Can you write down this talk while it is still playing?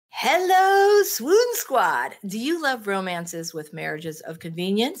Hello, Swoon Squad. Do you love romances with marriages of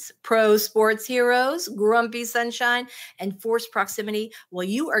convenience, pro sports heroes, grumpy sunshine, and forced proximity? Well,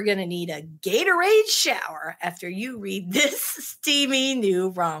 you are going to need a Gatorade shower after you read this steamy new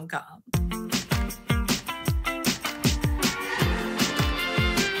rom-com.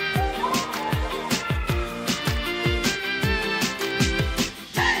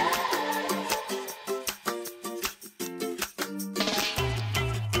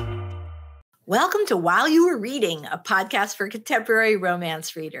 Welcome to While You Were Reading, a podcast for contemporary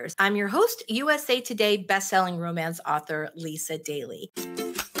romance readers. I'm your host, USA Today bestselling romance author Lisa Daly.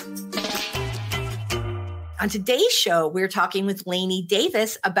 On today's show, we're talking with Lainey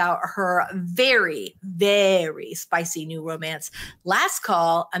Davis about her very, very spicy new romance, Last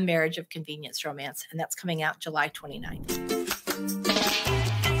Call, A Marriage of Convenience Romance, and that's coming out July 29th.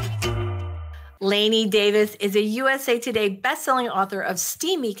 Lainey Davis is a USA Today bestselling author of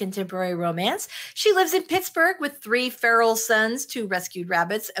steamy contemporary romance. She lives in Pittsburgh with 3 feral sons, 2 rescued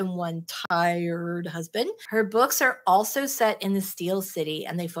rabbits, and 1 tired husband. Her books are also set in the Steel City,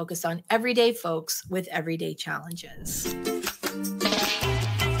 and they focus on everyday folks with everyday challenges.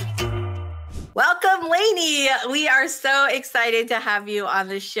 Welcome, Lainey. We are so excited to have you on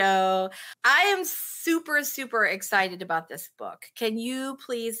the show. I am super, super excited about this book. Can you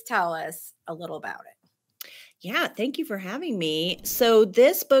please tell us a little about it? Yeah, thank you for having me. So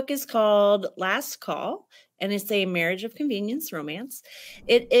this book is called Last Call, and it's a marriage of convenience romance.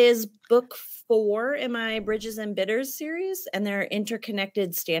 It is book 4 in my Bridges and Bitters series, and they're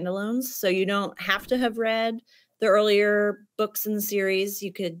interconnected standalones. So you don't have to have read the earlier books in the series.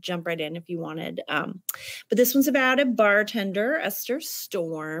 You could jump right in if you wanted. But this one's about a bartender, Esther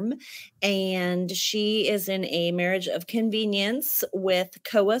Storm, and she is in a marriage of convenience with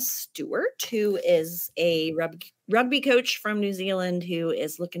Koa Stewart, who is a rugby coach from New Zealand who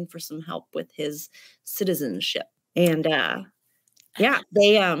is looking for some help with his citizenship. And yeah,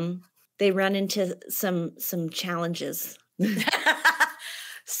 they run into some challenges.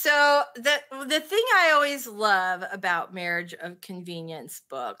 So the thing I always love about marriage of convenience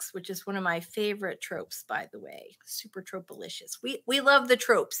books, which is one of my favorite tropes, by the way, super tropalicious. We love the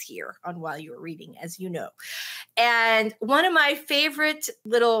tropes here on While You Were Reading, as you know. And one of my favorite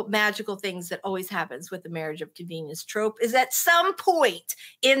little magical things that always happens with the marriage of convenience trope is at some point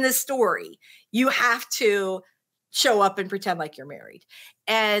in the story, you have to show up and pretend like you're married.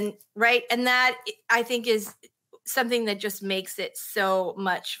 And right. And that I think is something that just makes it so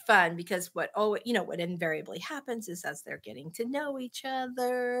much fun, because what invariably happens is as they're getting to know each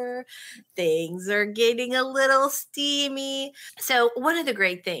other, things are getting a little steamy. So one of the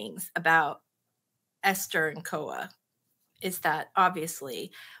great things about Esther and Koa is that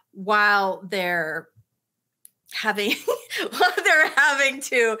obviously while they're having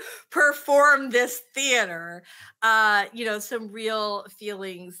to perform this theater, some real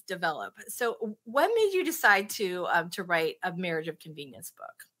feelings develop. So what made you decide to write a marriage of convenience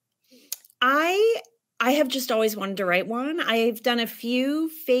book? I have just always wanted to write one. I've done a few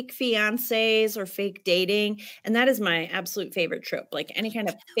fake fiancés or fake dating, and that is my absolute favorite trope, like any kind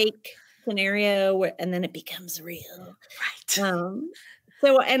of fake scenario and then it becomes real. Right.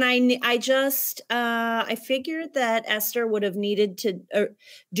 So, and I figured that Esther would have needed to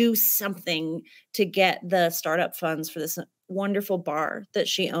do something to get the startup funds for this wonderful bar that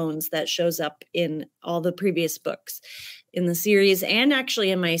she owns that shows up in all the previous books in the series. And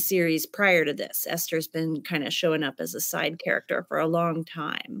actually in my series prior to this, Esther's been kind of showing up as a side character for a long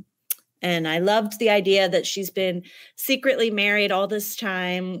time. And I loved the idea that she's been secretly married all this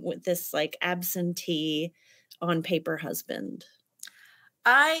time with this like absentee on paper husband.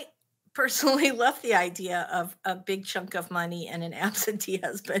 I personally love the idea of a big chunk of money and an absentee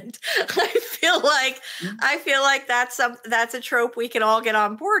husband. I feel like that's a trope we can all get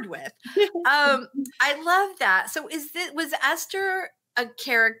on board with. I love that. So was Esther a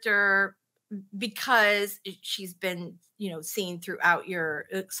character because she's been, seen throughout your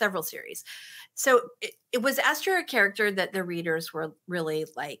several series? So it was Esther a character that the readers were really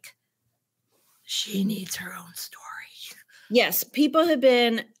like, she needs her own story? Yes, people have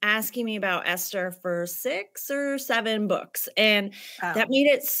been asking me about Esther for 6 or 7 books, and that made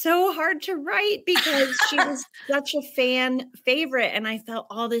it so hard to write because she was such a fan favorite, and I felt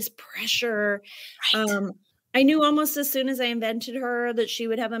all this pressure. Right. I knew almost as soon as I invented her that she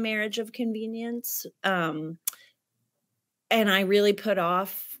would have a marriage of convenience, and I really put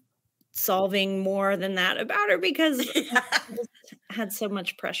off solving more than that about her because I just had so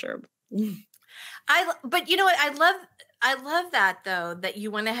much pressure. But you know what? I love that though, that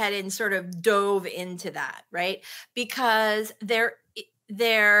you went ahead and sort of dove into that, right? Because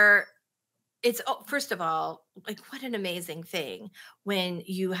first of all, like, what an amazing thing when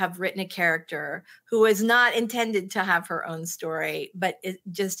you have written a character who is not intended to have her own story, but it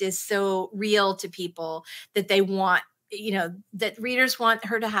just is so real to people that they want, that readers want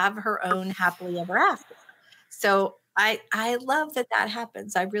her to have her own happily ever after. So I love that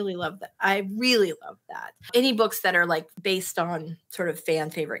happens. I really love that. I really love that. Any books that are like based on sort of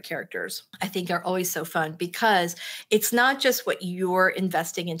fan favorite characters, I think are always so fun, because it's not just what you're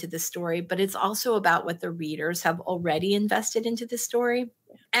investing into the story, but it's also about what the readers have already invested into the story.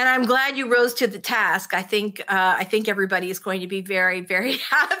 And I'm glad you rose to the task. I think everybody is going to be very, very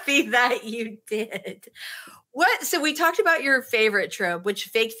happy that you did. So we talked about your favorite trope, which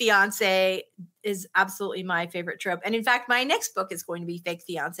fake fiance is absolutely my favorite trope. And in fact, my next book is going to be fake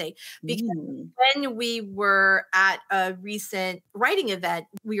fiance, because when we were at a recent writing event,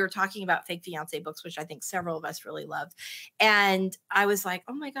 we were talking about fake fiance books, which I think several of us really loved. And I was like,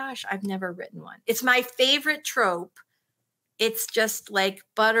 oh my gosh, I've never written one. It's my favorite trope. It's just like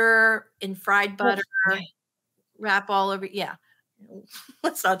butter and fried butter, wrap all over. Yeah.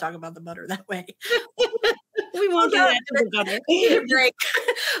 Let's not talk about the butter that way. We won't do that to the butter. Break.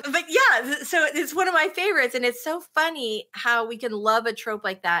 But yeah, so it's one of my favorites. And it's so funny how we can love a trope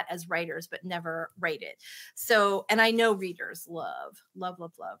like that as writers, but never write it. So, and I know readers love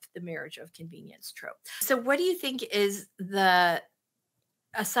the marriage of convenience trope. So what do you think is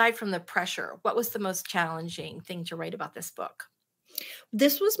aside from the pressure, what was the most challenging thing to write about this book?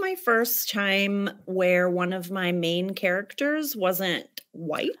 This was my first time where one of my main characters wasn't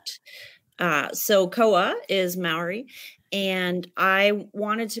white. So Koa is Maori, and I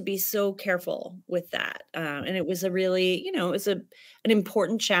wanted to be so careful with that. And it was a really, it was an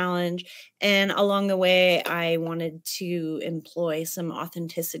important challenge. And along the way, I wanted to employ some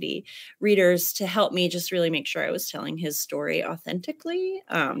authenticity readers to help me just really make sure I was telling his story authentically.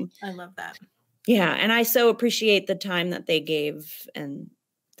 I love that. Yeah. And I so appreciate the time that they gave and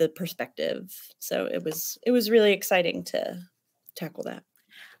the perspective. So it was really exciting to tackle that.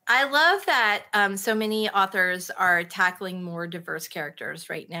 I love that so many authors are tackling more diverse characters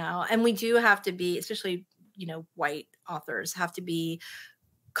right now. And we do have to be, especially, white authors have to be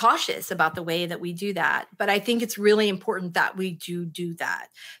cautious about the way that we do that. But I think it's really important that we do that,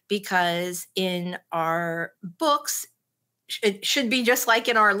 because in our books, it should be just like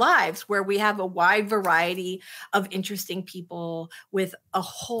in our lives, where we have a wide variety of interesting people with a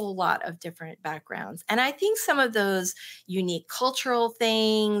whole lot of different backgrounds. And I think some of those unique cultural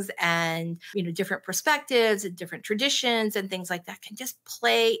things and, different perspectives and different traditions and things like that can just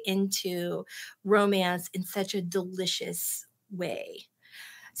play into romance in such a delicious way.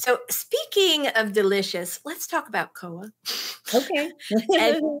 So speaking of delicious, let's talk about Koa. Okay.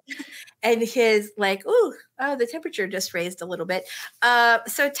 and his like, the temperature just raised a little bit.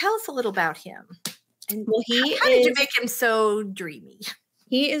 So tell us a little about him. And how did you make him so dreamy?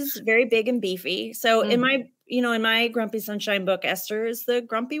 He is very big and beefy. So in my Grumpy Sunshine book, Esther is the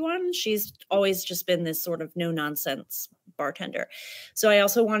grumpy one. She's always just been this sort of no nonsense bartender. So I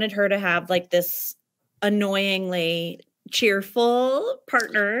also wanted her to have like this annoyingly cheerful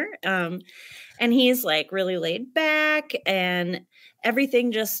partner. And he's like really laid back, and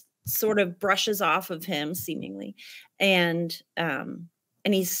everything just sort of brushes off of him seemingly. And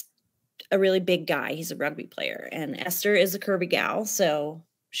he's a really big guy. He's a rugby player, and Esther is a curvy gal. So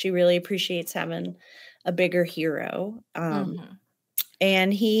she really appreciates having a bigger hero.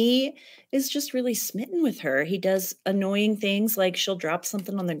 And he is just really smitten with her. He does annoying things, like she'll drop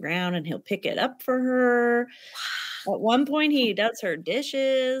something on the ground and he'll pick it up for her. At one point, he does her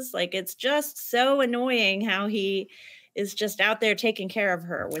dishes. Like, it's just so annoying how he is just out there taking care of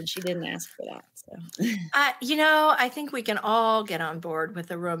her when she didn't ask for that. So, I think we can all get on board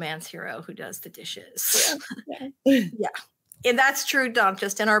with a romance hero who does the dishes. Yeah. And that's true, not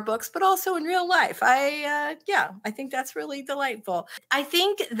just in our books, but also in real life. I think that's really delightful. I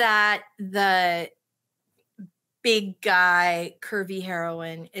think that the big guy, curvy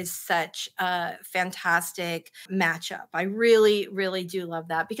heroine is such a fantastic matchup. I really, really do love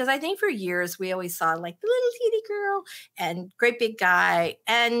that, because I think for years we always saw like the little teeny girl and great big guy.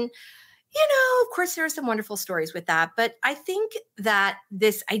 And, of course, there are some wonderful stories with that. But I think that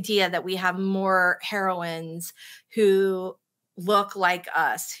this idea that we have more heroines who look like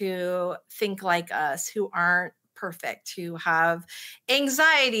us, who think like us, who aren't perfect, who have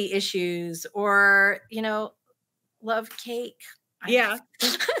anxiety issues, or, love cake. Yeah.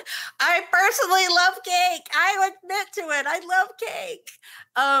 I personally love cake. I admit to it. I love cake.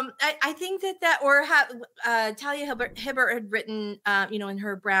 I think Talia Hibbert had written, in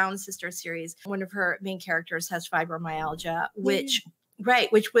her Brown Sister series, one of her main characters has fibromyalgia, which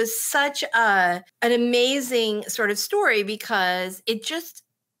Right, which was such an amazing sort of story because it just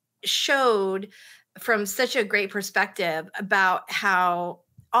showed from such a great perspective about how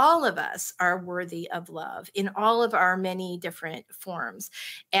all of us are worthy of love in all of our many different forms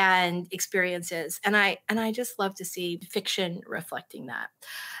and experiences. And I just love to see fiction reflecting that.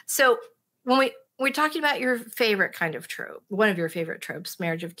 So when we're talking about your favorite kind of trope, one of your favorite tropes,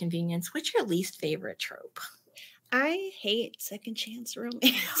 marriage of convenience, what's your least favorite trope? I hate second chance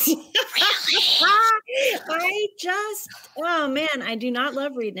romance. Oh man, I do not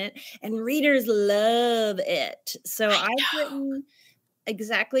love reading it. And readers love it. So I've written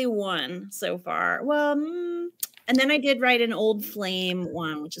exactly one so far. Well, and then I did write an Old Flame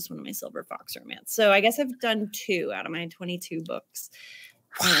one, which is one of my Silver Fox romance. So I guess I've done 2 out of my 22 books.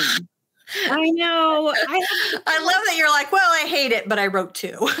 I know. I love that you're like, well, I hate it, but I wrote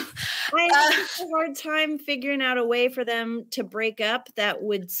 2. I have a hard time figuring out a way for them to break up that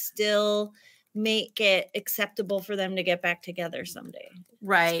would still make it acceptable for them to get back together someday.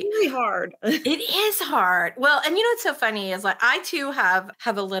 Right. It's really hard. It is hard. Well, and you know what's so funny is like I too have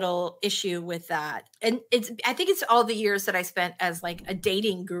a little issue with that. And I think it's all the years that I spent as like a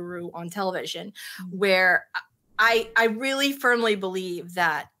dating guru on television where I really firmly believe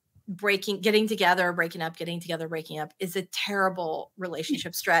that getting together, breaking up, getting together, breaking up is a terrible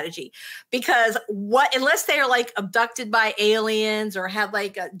relationship strategy because unless they are like abducted by aliens or have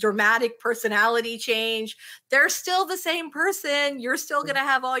like a dramatic personality change, they're still the same person. You're still going to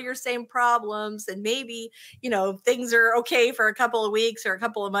have all your same problems. And maybe, things are okay for a couple of weeks or a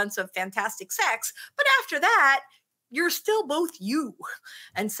couple of months of fantastic sex. But after that, you're still both you.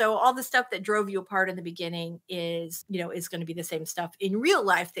 And so all the stuff that drove you apart in the beginning is going to be the same stuff in real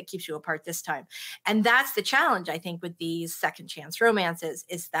life that keeps you apart this time. And that's the challenge, I think, with these second chance romances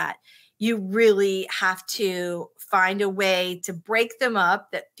is that you really have to find a way to break them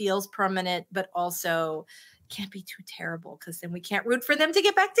up that feels permanent, but also can't be too terrible because then we can't root for them to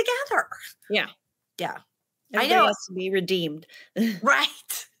get back together. Yeah. Yeah. Everybody I know. has to be redeemed.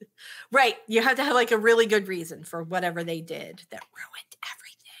 Right. Right. You have to have like a really good reason for whatever they did that ruined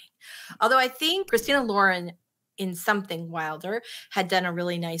everything. Although I think Christina Lauren in Something Wilder had done a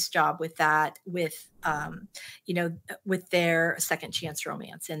really nice job with that, with their second chance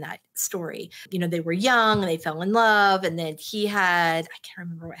romance in that story. They were young and they fell in love. And then I can't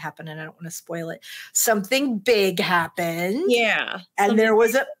remember what happened and I don't want to spoil it. Something big happened. Yeah. And there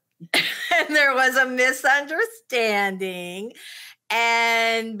was a misunderstanding.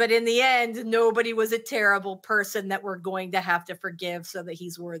 But in the end, nobody was a terrible person that we're going to have to forgive so that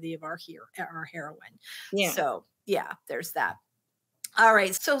he's worthy of our heroine. Yeah. So yeah, there's that. All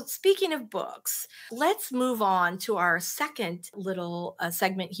right. So speaking of books, let's move on to our second little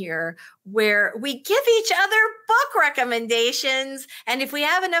segment here where we give each other book recommendations. And if we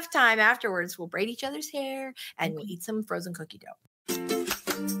have enough time afterwards, we'll braid each other's hair and we'll eat some frozen cookie dough.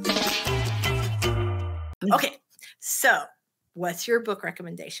 Okay. So what's your book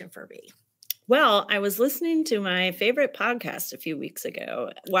recommendation for me? Well, I was listening to my favorite podcast a few weeks ago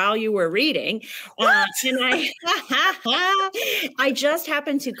while you were reading. And I just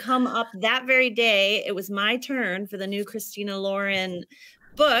happened to come up that very day. It was my turn for the new Christina Lauren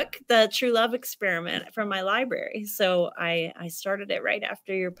book, The True Love Experiment, from my library. So I started it right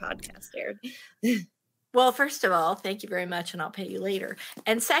after your podcast aired. Well, first of all, thank you very much, and I'll pay you later.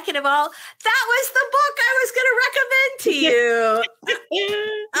 And second of all, that was the book I was going to recommend to you.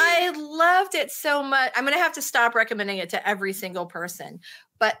 I loved it so much. I'm going to have to stop recommending it to every single person,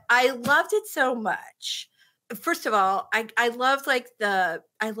 but I loved it so much. First of all, I love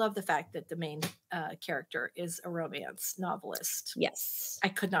the fact that the main character is a romance novelist. Yes. I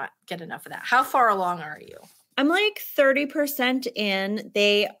could not get enough of that. How far along are you? I'm like 30% in.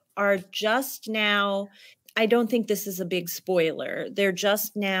 They are just now, I don't think this is a big spoiler. They're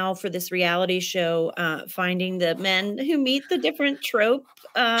just now for this reality show finding the men who meet the different trope.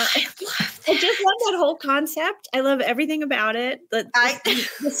 I just love that whole concept. I love everything about it. The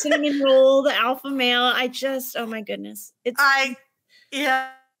cinnamon roll, the alpha male. Oh my goodness.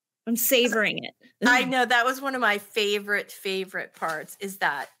 I'm savoring it. I know that was one of my favorite parts is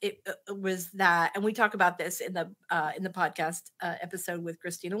that it was that, and we talk about this in the podcast episode with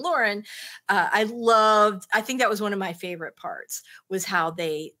Christina Lauren. I think that was one of my favorite parts was how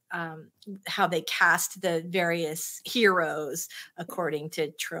they cast the various heroes according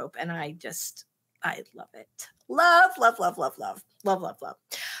to trope. And I love it. Love.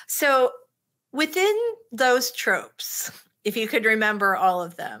 So within those tropes, if you could remember all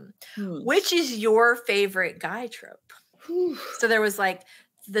of them, which is your favorite guy trope? So there was like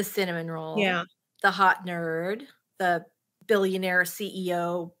the cinnamon roll, the hot nerd, the billionaire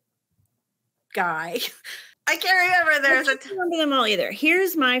CEO guy. I can't remember. I can't remember them all either.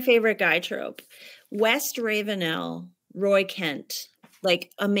 Here's my favorite guy trope. West Ravenel, Roy Kent.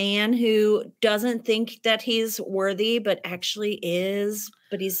 Like a man who doesn't think that he's worthy, but actually is,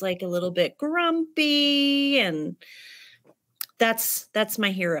 but he's like a little bit grumpy, and that's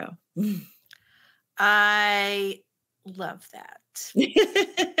my hero. I love that.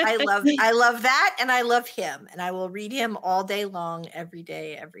 I love that, and I love him, and I will read him all day long, every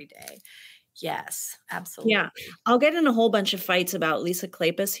day, every day. Yes, absolutely. Yeah, I'll get in a whole bunch of fights about Lisa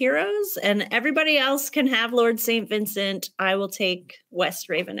Kleypas heroes, and everybody else can have Lord St. Vincent. I will take West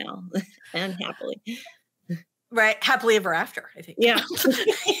Ravenel, and happily. Right, happily ever after, I think. Yeah.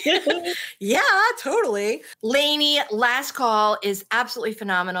 Yeah, totally. Lainey, Last Call is absolutely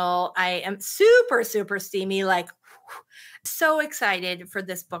phenomenal. I am super, super steamy, like so excited for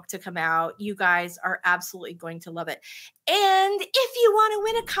this book to come out. You guys are absolutely going to love it. And if you want to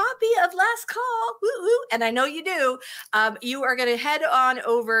win a copy of Last Call, and I know you do, you are going to head on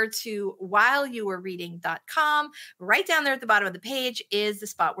over to whileyouwerereading.com. Right down there at the bottom of the page is the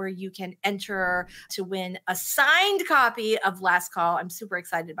spot where you can enter to win a signed copy of Last Call. I'm super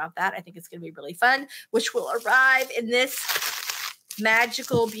excited about that. I think it's going to be really fun, which will arrive in this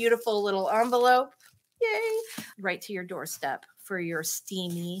magical, beautiful little envelope. Yay! Right to your doorstep for your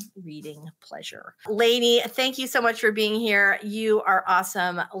steamy reading pleasure. Lainey, thank you so much for being here. You are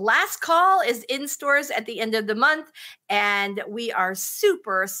awesome. Last Call is in stores at the end of the month, and we are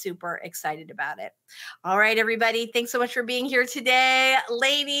super, super excited about it. All right, everybody. Thanks so much for being here today.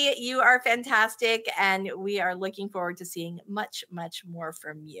 Lainey, you are fantastic, and we are looking forward to seeing much, much more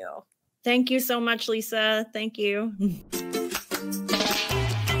from you. Thank you so much, Lisa. Thank you.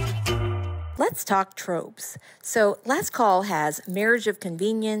 Let's talk tropes. So Last Call has marriage of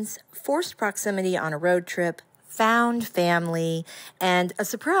convenience, forced proximity on a road trip, found family, and a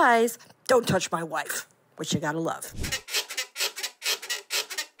surprise, don't touch my wife, which you gotta love.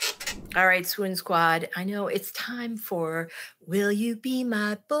 All right, Swoon Squad, I know it's time for Will You Be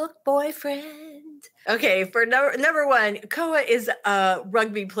My Book Boyfriend? Okay, for number one, Koa is a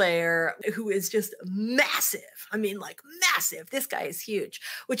rugby player who is just massive. I mean, like massive. This guy is huge,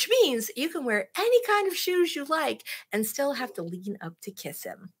 which means you can wear any kind of shoes you like and still have to lean up to kiss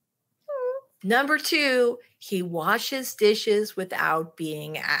him. Number two, he washes dishes without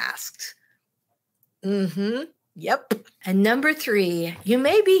being asked. Yep. And number three, you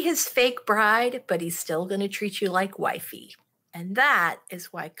may be his fake bride, but he's still going to treat you like wifey. And that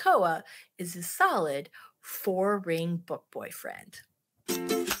is why Koa is a solid 4-ring book boyfriend.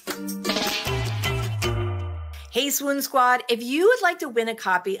 Hey, Swoon Squad, if you would like to win a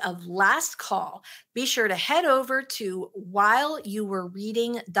copy of Last Call, be sure to head over to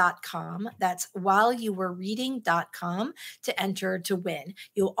whileyouwerereading.com. That's whileyouwerereading.com to enter to win.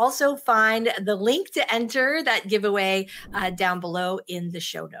 You'll also find the link to enter that giveaway down below in the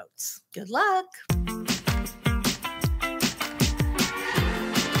show notes. Good luck.